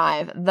number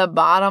 5, the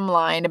bottom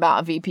line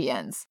about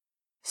VPNs.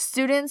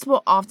 Students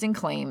will often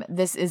claim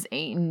this is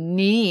a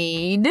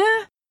need,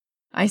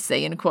 I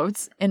say in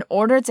quotes, in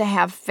order to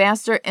have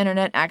faster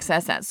internet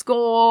access at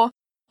school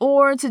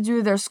or to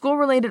do their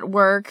school-related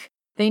work.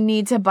 They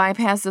need to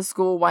bypass the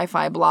school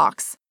Wi-Fi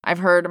blocks. I've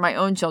heard my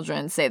own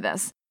children say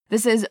this.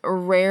 This is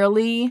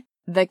rarely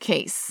the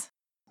case.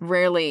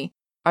 Rarely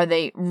are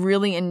they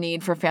really in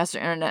need for faster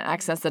internet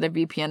access that a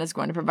VPN is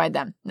going to provide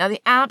them. Now,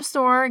 the App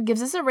Store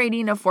gives us a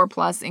rating of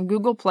 4+, and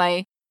Google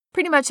Play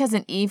pretty much has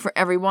an E for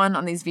everyone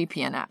on these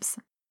VPN apps.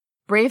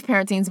 Brave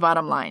Parenting's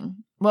bottom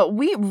line. Well,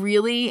 we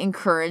really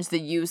encourage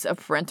the use of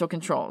parental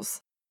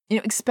controls,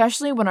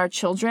 especially when our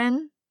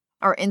children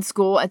are in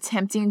school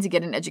attempting to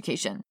get an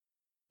education.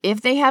 If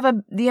they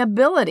have the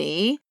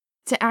ability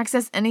to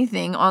access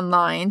anything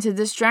online to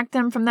distract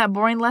them from that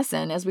boring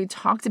lesson, as we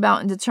talked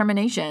about in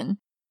determination,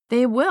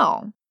 they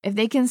will. If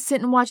they can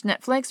sit and watch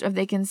Netflix, or if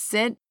they can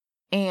sit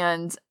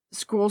and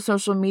scroll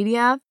social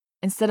media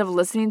instead of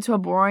listening to a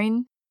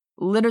boring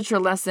literature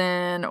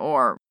lesson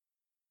or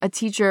a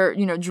teacher,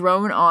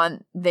 drone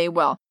on, they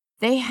will.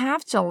 They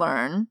have to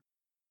learn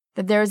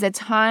that there is a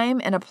time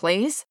and a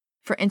place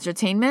for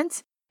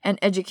entertainment and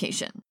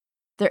education.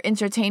 Their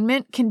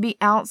entertainment can be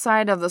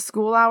outside of the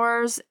school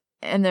hours,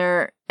 and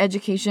their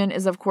education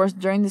is, of course,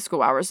 during the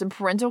school hours. And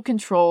parental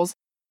controls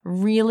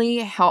really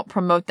help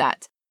promote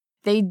that.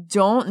 They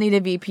don't need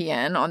a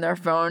VPN on their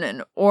phone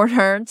in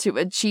order to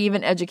achieve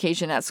an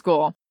education at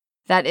school.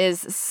 That is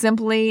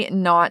simply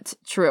not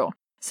true.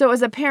 So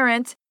as a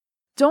parent,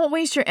 don't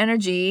waste your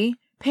energy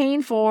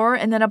paying for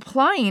and then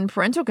applying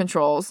parental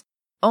controls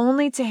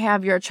only to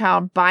have your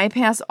child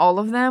bypass all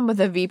of them with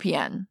a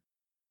VPN.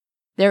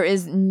 There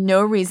is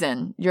no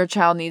reason your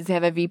child needs to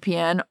have a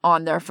VPN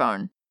on their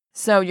phone.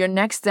 So your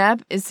next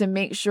step is to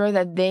make sure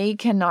that they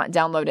cannot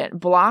download it.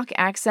 Block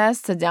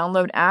access to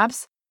download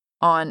apps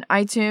on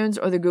iTunes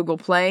or the Google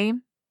Play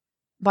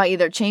by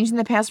either changing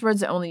the passwords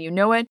so only you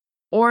know it,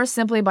 or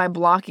simply by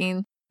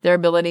blocking their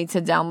ability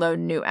to download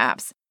new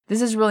apps.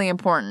 This is really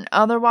important.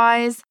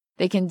 Otherwise,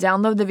 they can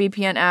download the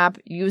VPN app,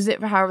 use it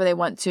for however they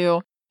want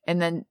to, and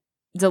then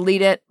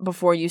delete it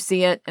before you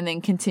see it, and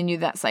then continue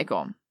that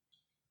cycle.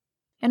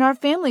 In our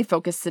family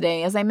focus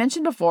today, as I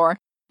mentioned before,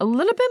 a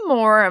little bit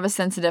more of a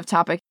sensitive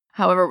topic.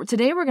 However,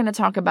 today we're going to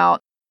talk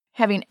about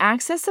having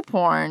access to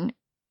porn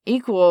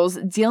equals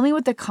dealing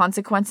with the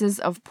consequences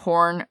of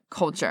porn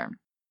culture.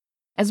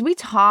 As we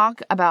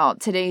talk about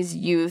today's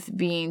youth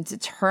being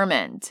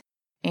determined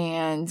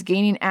and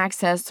gaining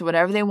access to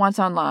whatever they want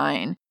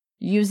online,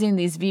 using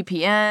these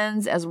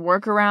VPNs as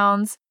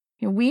workarounds,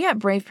 we at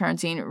Brave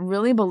Parenting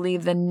really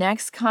believe the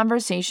next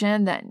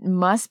conversation that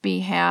must be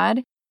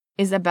had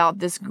is about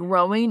this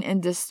growing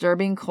and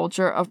disturbing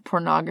culture of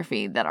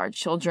pornography that our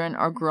children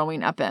are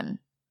growing up in.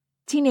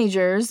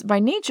 Teenagers, by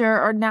nature,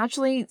 are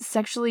naturally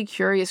sexually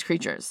curious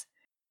creatures.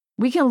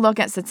 We can look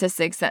at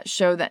statistics that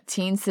show that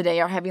teens today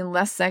are having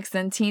less sex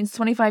than teens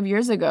 25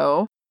 years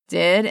ago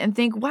did and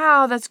think,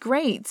 wow, that's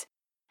great.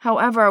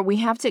 However, we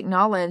have to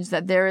acknowledge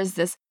that there is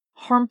this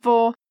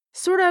harmful,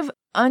 sort of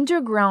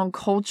underground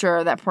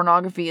culture that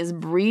pornography is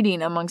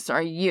breeding amongst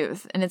our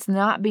youth, and it's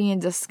not being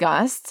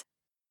discussed,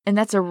 and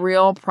that's a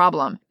real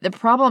problem. The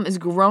problem is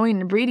growing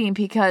and breeding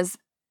because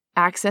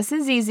access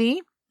is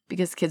easy,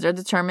 because kids are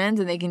determined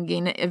and they can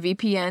gain a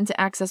VPN to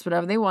access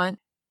whatever they want.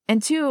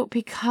 And two,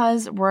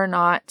 because we're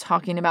not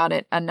talking about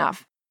it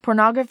enough.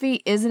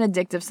 Pornography is an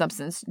addictive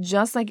substance,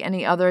 just like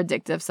any other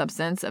addictive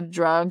substance of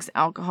drugs,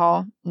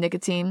 alcohol,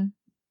 nicotine.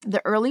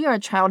 The earlier a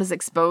child is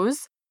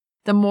exposed,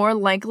 the more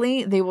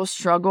likely they will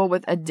struggle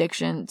with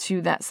addiction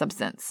to that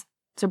substance.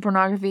 So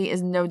pornography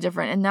is no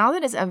different. And now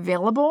that it's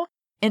available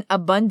in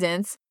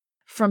abundance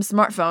from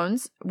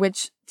smartphones,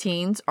 which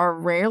teens are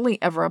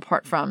rarely ever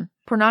apart from,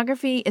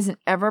 pornography is an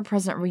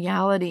ever-present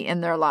reality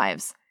in their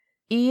lives.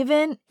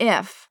 Even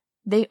if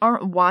they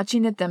aren't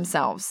watching it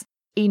themselves,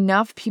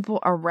 enough people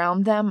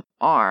around them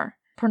are.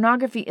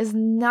 Pornography is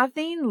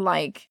nothing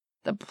like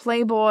the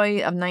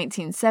Playboy of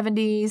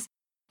 1970s,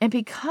 and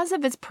because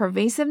of its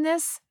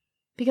pervasiveness,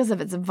 because of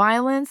its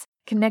violence,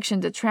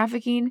 connection to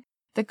trafficking,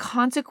 the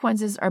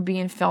consequences are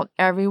being felt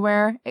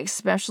everywhere,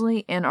 especially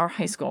in our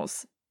high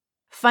schools.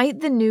 Fight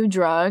the New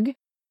Drug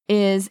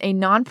is a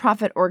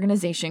nonprofit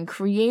organization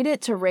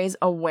created to raise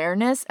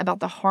awareness about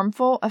the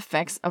harmful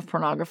effects of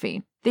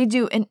pornography. They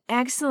do an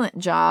excellent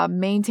job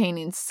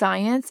maintaining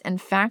science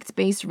and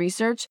fact-based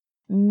research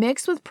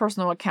mixed with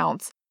personal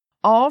accounts,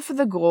 all for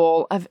the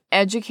goal of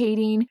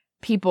educating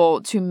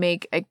people to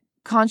make a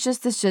conscious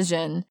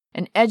decision,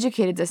 an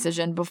educated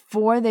decision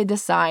before they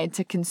decide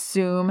to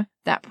consume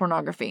that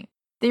pornography.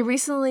 They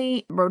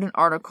recently wrote an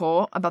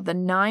article about the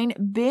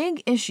 9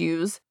 big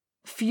issues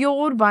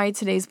fueled by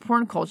today's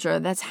porn culture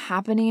that's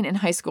happening in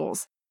high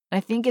schools. And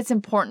I think it's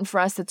important for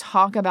us to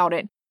talk about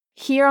it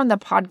here on the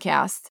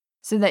podcast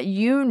so that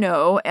you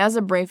know, as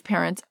a brave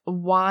parent,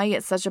 why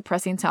it's such a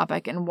pressing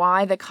topic and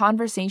why the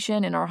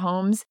conversation in our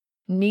homes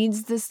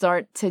needs to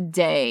start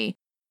today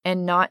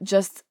and not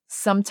just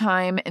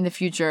sometime in the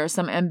future,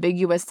 some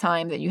ambiguous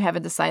time that you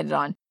haven't decided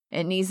on.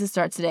 It needs to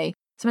start today.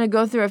 So I'm going to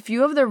go through a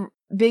few of the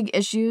big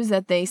issues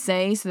that they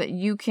say so that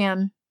you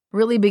can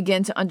really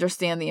begin to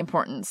understand the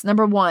importance.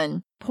 Number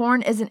 1,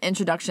 porn is an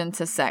introduction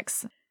to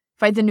sex.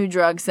 Fight the New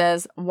Drug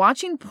says,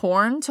 watching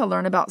porn to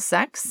learn about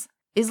sex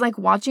is like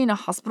watching a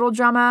hospital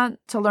drama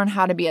to learn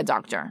how to be a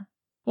doctor.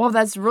 Well,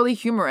 that's really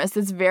humorous.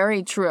 It's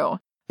very true.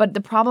 But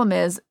the problem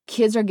is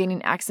kids are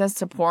gaining access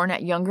to porn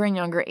at younger and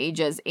younger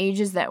ages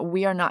that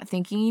we are not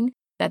thinking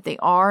that they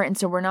are. And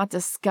so we're not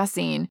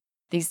discussing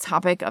these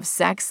topic of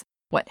sex,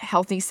 what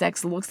healthy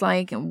sex looks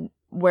like and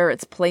where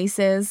its place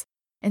is.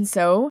 And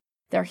so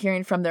they're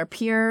hearing from their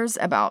peers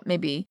about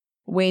maybe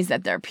ways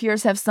that their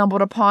peers have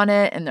stumbled upon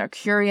it, and they're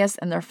curious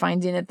and they're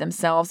finding it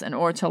themselves in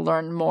order to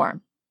learn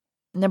more.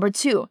 Number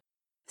 2,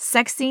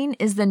 sexting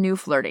is the new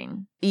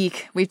flirting.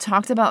 Eek, we've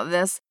talked about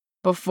this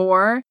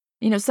before.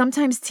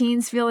 Sometimes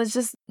teens feel it's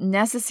just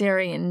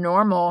necessary and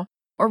normal,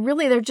 or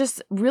really they're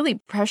just really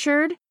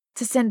pressured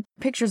to send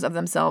pictures of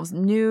themselves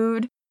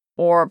nude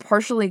or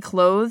partially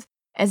clothed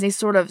as a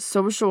sort of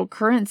social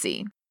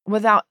currency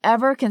without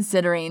ever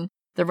considering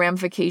the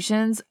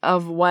ramifications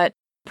of what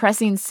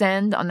pressing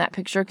send on that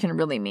picture can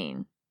really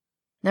mean.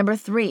 Number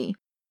 3,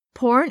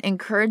 porn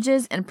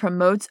encourages and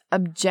promotes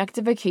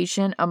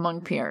objectification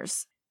among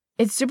peers.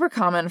 It's super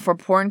common for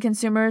porn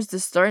consumers to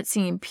start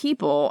seeing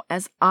people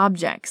as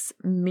objects,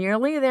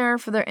 merely there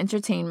for their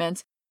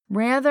entertainment,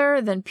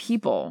 rather than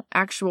people,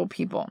 actual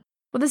people.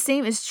 Well, the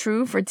same is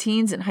true for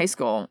teens in high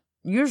school,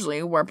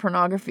 usually where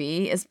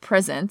pornography is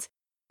present.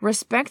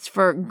 Respect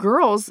for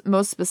girls,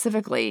 most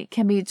specifically,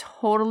 can be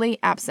totally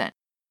absent.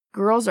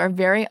 Girls are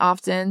very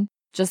often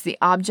just the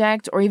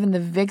object or even the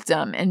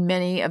victim in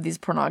many of these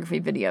pornography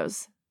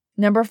videos.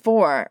 Number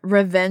 4,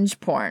 revenge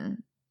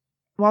porn.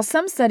 While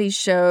some studies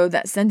show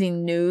that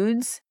sending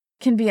nudes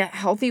can be a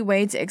healthy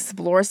way to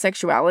explore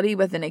sexuality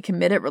within a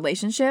committed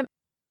relationship,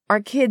 our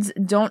kids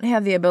don't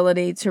have the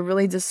ability to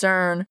really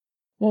discern,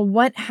 well,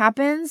 what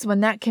happens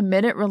when that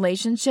committed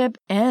relationship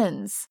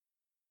ends?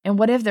 And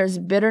what if there's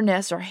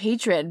bitterness or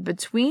hatred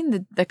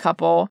between the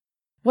couple?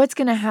 What's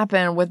going to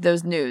happen with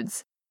those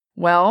nudes?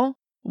 Well,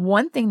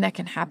 one thing that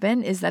can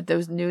happen is that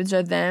those nudes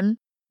are then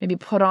maybe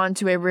put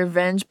onto a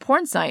revenge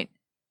porn site,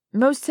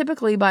 most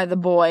typically by the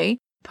boy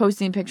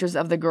posting pictures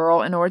of the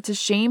girl in order to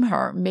shame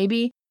her.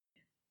 Maybe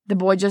the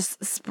boy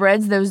just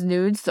spreads those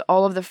nudes to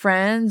all of the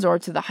friends or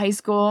to the high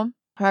school,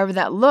 however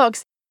that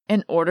looks,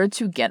 in order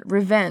to get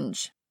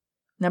revenge.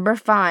 Number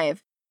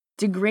 5,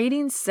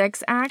 degrading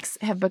sex acts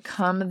have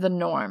become the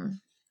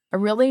norm. A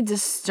really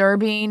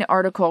disturbing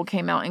article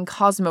came out in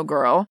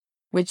Cosmogirl,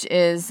 which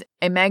is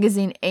a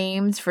magazine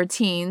aimed for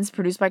teens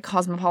produced by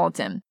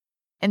Cosmopolitan.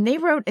 And they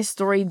wrote a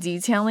story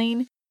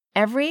detailing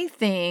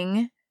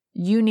everything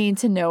you need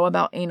to know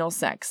about anal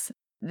sex.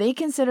 They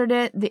considered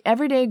it the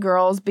everyday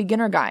girl's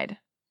beginner guide.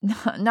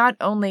 Not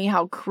only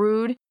how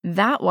crude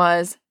that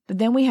was, but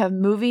then we have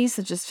movies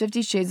such as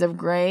 50 Shades of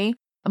Grey,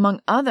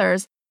 among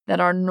others, that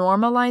are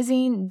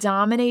normalizing,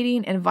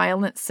 dominating, and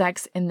violent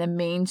sex in the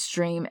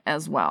mainstream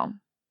as well.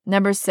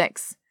 Number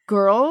 6,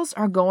 girls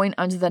are going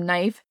under the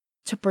knife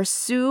to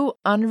pursue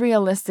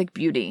unrealistic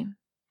beauty.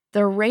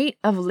 The rate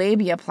of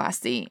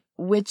labiaplasty,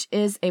 which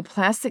is a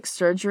plastic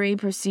surgery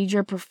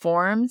procedure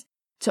performed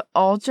to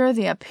alter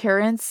the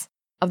appearance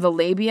of the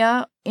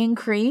labia,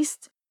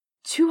 increased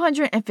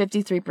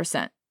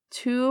 253%.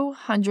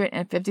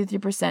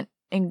 253%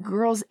 in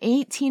girls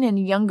 18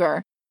 and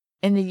younger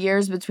in the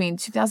years between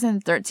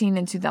 2013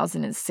 and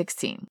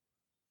 2016.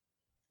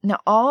 Now,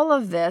 all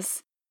of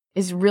this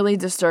is really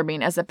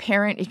disturbing. As a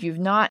parent, if you've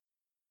not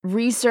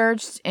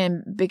researched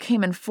and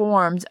became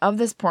informed of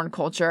this porn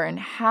culture and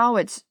how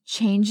it's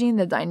changing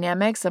the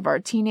dynamics of our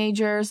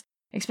teenagers,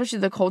 especially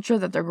the culture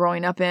that they're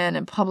growing up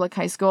in public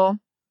high school,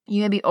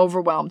 you may be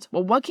overwhelmed.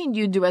 Well, what can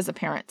you do as a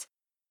parent?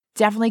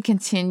 Definitely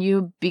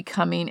continue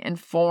becoming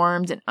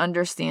informed and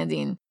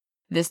understanding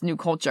this new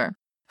culture.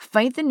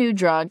 Fight the New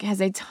Drug has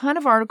a ton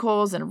of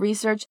articles and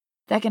research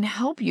that can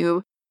help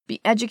you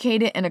be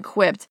educated and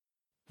equipped,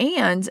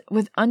 and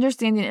with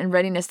understanding and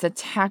readiness to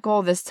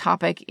tackle this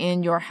topic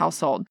in your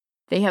household.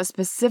 They have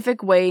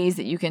specific ways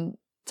that you can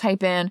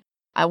type in,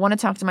 I want to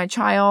talk to my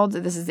child,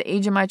 this is the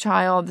age of my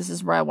child, this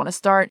is where I want to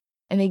start,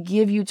 and they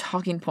give you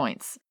talking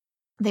points.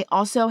 They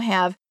also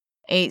have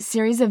a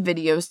series of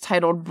videos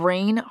titled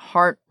Brain,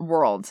 Heart,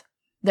 World.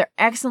 They're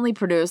excellently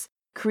produced,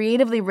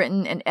 creatively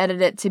written, and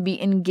edited to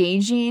be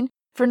engaging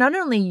for not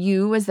only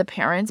you as the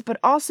parent, but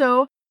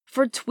also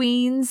for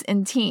tweens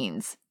and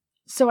teens.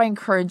 So I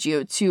encourage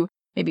you to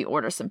maybe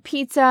order some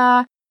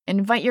pizza,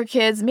 invite your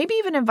kids, maybe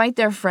even invite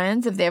their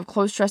friends if they have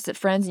close, trusted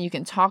friends, and you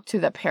can talk to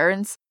the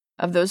parents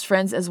of those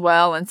friends as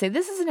well and say,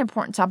 this is an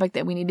important topic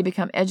that we need to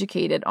become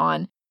educated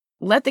on.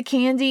 Let the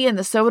candy and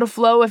the soda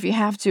flow if you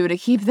have to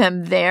keep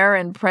them there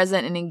and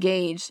present and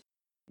engaged,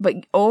 but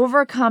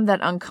overcome that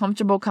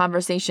uncomfortable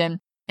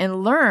conversation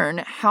and learn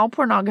how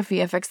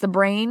pornography affects the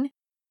brain,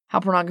 how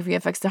pornography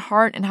affects the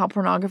heart, and how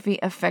pornography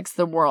affects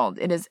the world.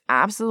 It is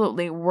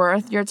absolutely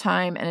worth your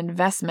time and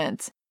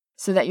investment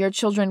so that your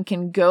children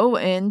can go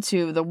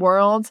into the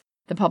world,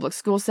 the public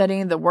school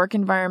setting, the work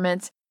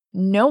environment,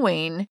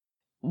 knowing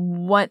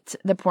what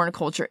the porn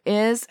culture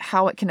is,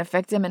 how it can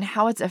affect them, and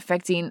how it's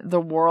affecting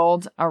the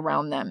world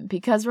around them.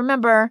 Because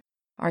remember,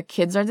 our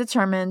kids are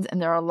determined,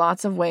 and there are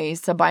lots of ways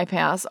to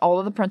bypass all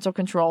of the parental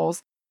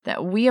controls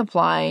that we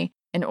apply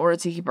in order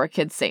to keep our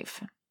kids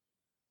safe.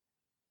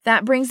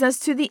 That brings us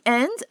to the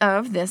end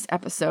of this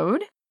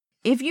episode.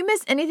 If you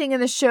missed anything in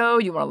the show,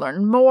 you want to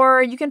learn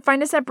more, you can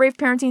find us at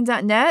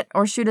braveparenting.net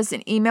or shoot us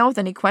an email with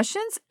any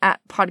questions at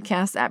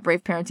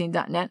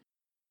podcast@braveparenting.net.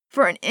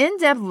 For an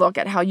in-depth look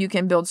at how you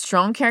can build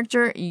strong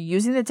character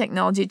using the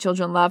technology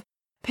children love,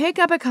 pick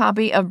up a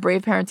copy of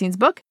Brave Parenting's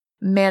book,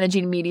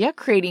 Managing Media,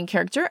 Creating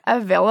Character,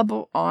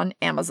 available on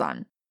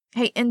Amazon.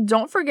 Hey, and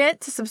don't forget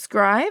to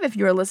subscribe if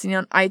you are listening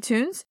on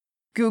iTunes,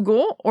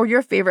 Google, or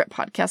your favorite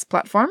podcast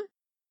platform.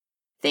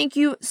 Thank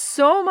you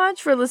so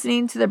much for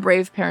listening to the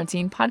Brave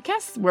Parenting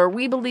Podcast, where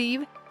we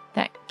believe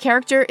that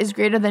character is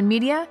greater than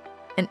media,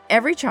 and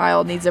every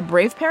child needs a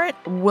brave parent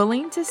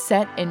willing to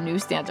set a new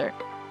standard.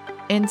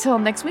 Until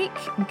next week,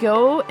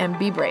 go and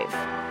be brave.